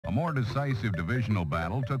A more decisive divisional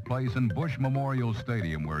battle took place in Bush Memorial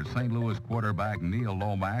Stadium, where St. Louis quarterback Neil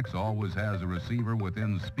Lomax always has a receiver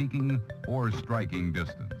within speaking or striking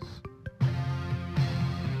distance.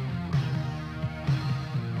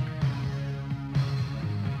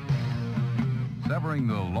 Severing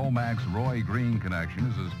the Lomax-Roy Green connection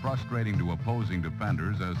is as frustrating to opposing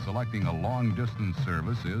defenders as selecting a long-distance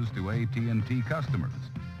service is to AT&T customers.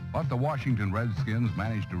 But the Washington Redskins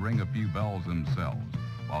managed to ring a few bells themselves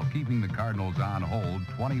while keeping the Cardinals on hold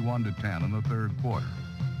 21-10 in the third quarter.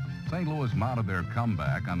 St. Louis mounted their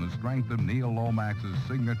comeback on the strength of Neil Lomax's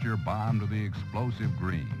signature bomb to the explosive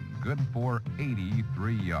green, good for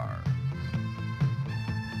 83 yards.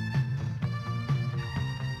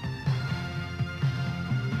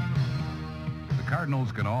 The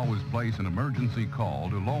Cardinals can always place an emergency call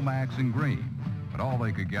to Lomax and Green, but all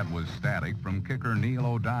they could get was static from kicker Neil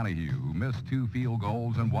O'Donohue, who missed 2 field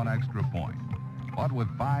goals and 1 extra point. But with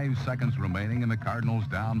 5 seconds remaining and the Cardinals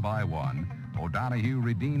down by 1, O'Donohue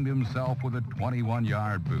redeemed himself with a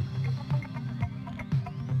 21-yard boot.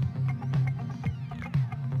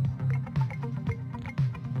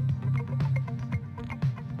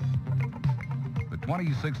 The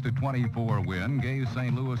 26-24 win gave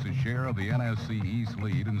St. Louis a share of the NFC East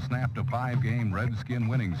lead and snapped a 5-game Redskin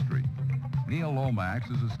winning streak. Neil Lomax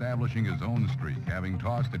is establishing his own streak, having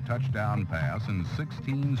tossed a touchdown pass in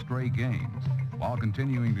 16 straight games, while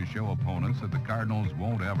continuing to show opponents that the Cardinals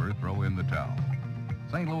won't ever throw in the towel.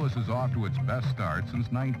 St. Louis is off to its best start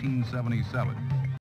since 1977.